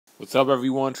What's up,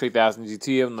 everyone? Trey 1000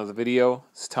 GT, another video.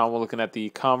 This time we're looking at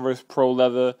the Converse Pro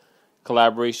Leather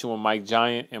collaboration with Mike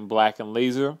Giant and Black and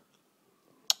Laser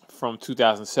from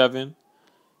 2007.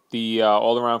 The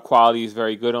all-around quality is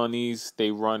very good on these.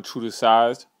 They run true to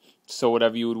size, so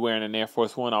whatever you would wear in an Air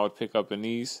Force One, I would pick up in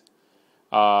these.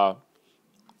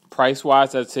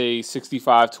 Price-wise, I'd say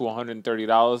 $65 to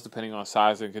 $130, depending on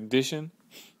size and condition.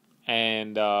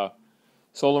 And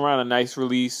it's all around a nice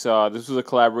release. This was a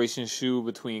collaboration shoe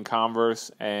between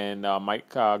Converse and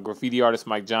graffiti artist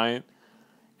Mike Giant.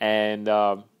 And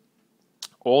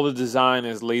all the design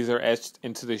is laser etched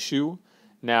into the shoe.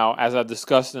 Now, as I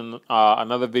discussed in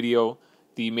another video,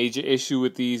 the major issue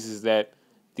with these is that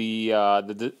the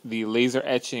laser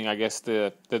etching, I guess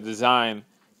the design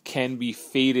can be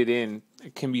faded in.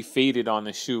 It can be faded on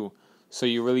the shoe. So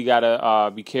you really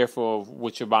gotta be careful of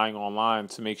what you're buying online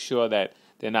to make sure that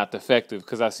they're not defective,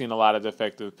 because I've seen a lot of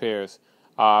defective pairs.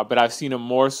 But I've seen them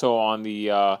more so on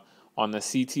the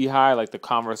CT high, like the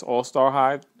Converse All-Star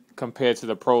high, compared to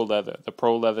the Pro Leather. The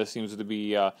Pro Leather seems to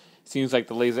be seems like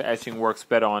the laser etching works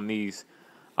better on these.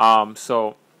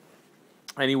 So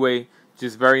anyway,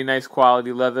 just very nice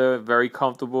quality leather, very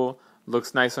comfortable,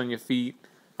 looks nice on your feet.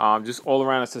 Just all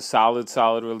around, it's a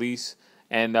solid release,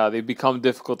 and they become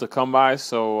difficult to come by.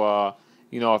 So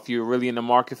if you're really in the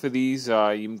market for these,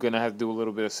 you're gonna have to do a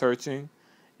little bit of searching.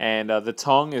 And the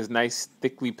tongue is nice,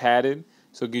 thickly padded,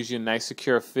 so it gives you a nice,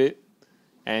 secure fit.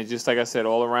 And just like I said,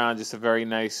 all around, just a very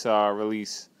nice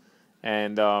release.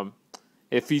 And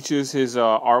it features his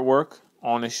artwork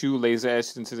on the shoe, laser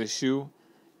etched into the shoe.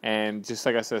 And just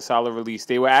like I said, solid release.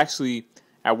 They were actually,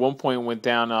 at one point, went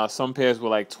down. Some pairs were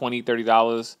like $20,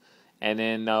 $30. And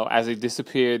then as they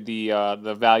disappeared,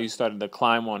 the value started to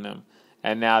climb on them.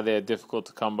 And now they're difficult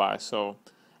to come by. So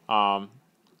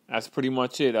that's pretty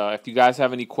much it. If you guys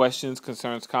have any questions,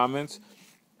 concerns, comments,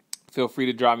 feel free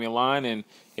to drop me a line. And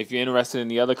if you're interested in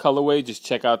the other colorway, just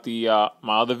check out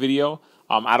my other video.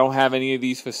 I don't have any of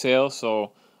these for sale,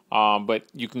 so but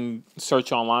you can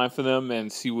search online for them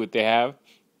and see what they have.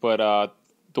 But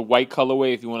the white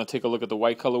colorway, if you want to take a look at the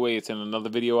white colorway, it's in another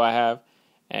video I have.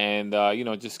 And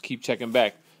just keep checking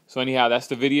back. So anyhow, that's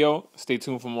the video. Stay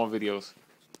tuned for more videos.